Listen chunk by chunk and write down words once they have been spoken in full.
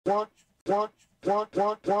The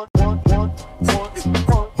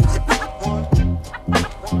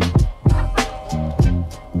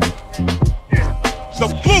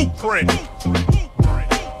blueprint.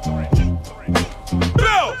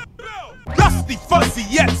 Dusty, fuzzy,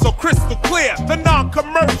 yet so crystal clear. The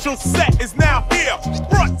non-commercial set is now here,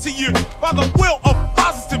 brought to you by the will of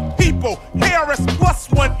positive people. KRS Plus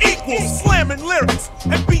One equals slamming lyrics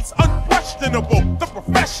and beats unquestionable. The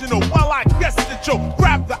professional, while I guess that you'll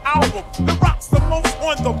grab the album that rocks the most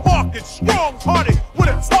on the market. Strong-hearted with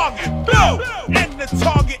a target, Bill, and the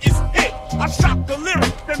target is hit. I shock the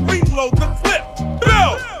lyric, then reload the clip.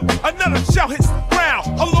 Bill, another shell hits the ground,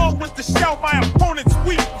 along with the shell my opponent's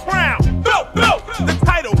weak crown. Bill, the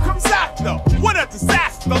title comes after. What a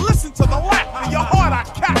disaster! Listen to the laughter, your heart I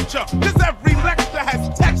capture. Cause every lecture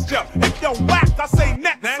has texture. If you're whacked, I say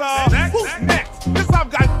next. Who's next? Cause I've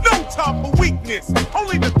got no time for weakness.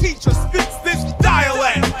 Only the teacher speaks this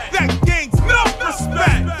dialect that gains no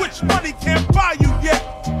respect, which money can't buy you yet.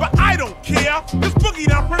 But I don't care, cause Boogie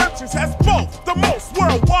Down Productions has both, the most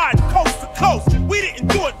worldwide, coast to coast. We didn't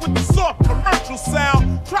do it with the soft commercial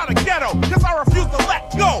sound. Try to ghetto, cause I refuse to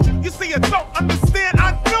let go. You see, you don't understand,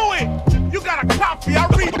 I knew it. You got a copy, I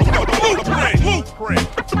read the blueprint. The blueprint.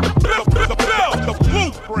 The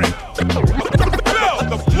blueprint.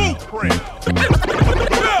 The blueprint.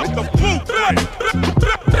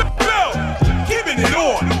 Keeping it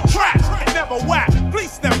on track, never whack.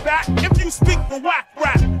 Please step back if you speak the whack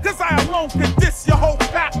rap. Cause I alone can diss your whole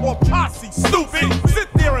pack or posse. Stupid, sit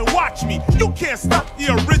there and watch me. You can't stop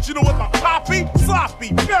the original with a copy.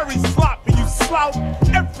 Sloppy, very sloppy, you slout.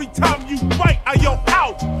 Every time you bite, I yell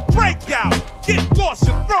out. Break out, get lost,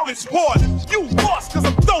 your throat is hoarse. You lost cause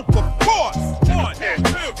I'm dope, of course. 1,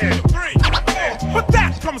 2, 3. But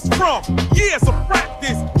that comes from years of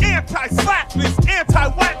practice. Anti-slackness,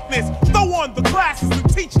 anti-whackness. Throw on the glasses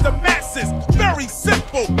and teach the masses. Very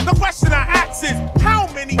simple, the question I ask is, how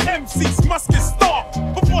many MCs must get stopped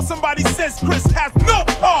before somebody says Chris has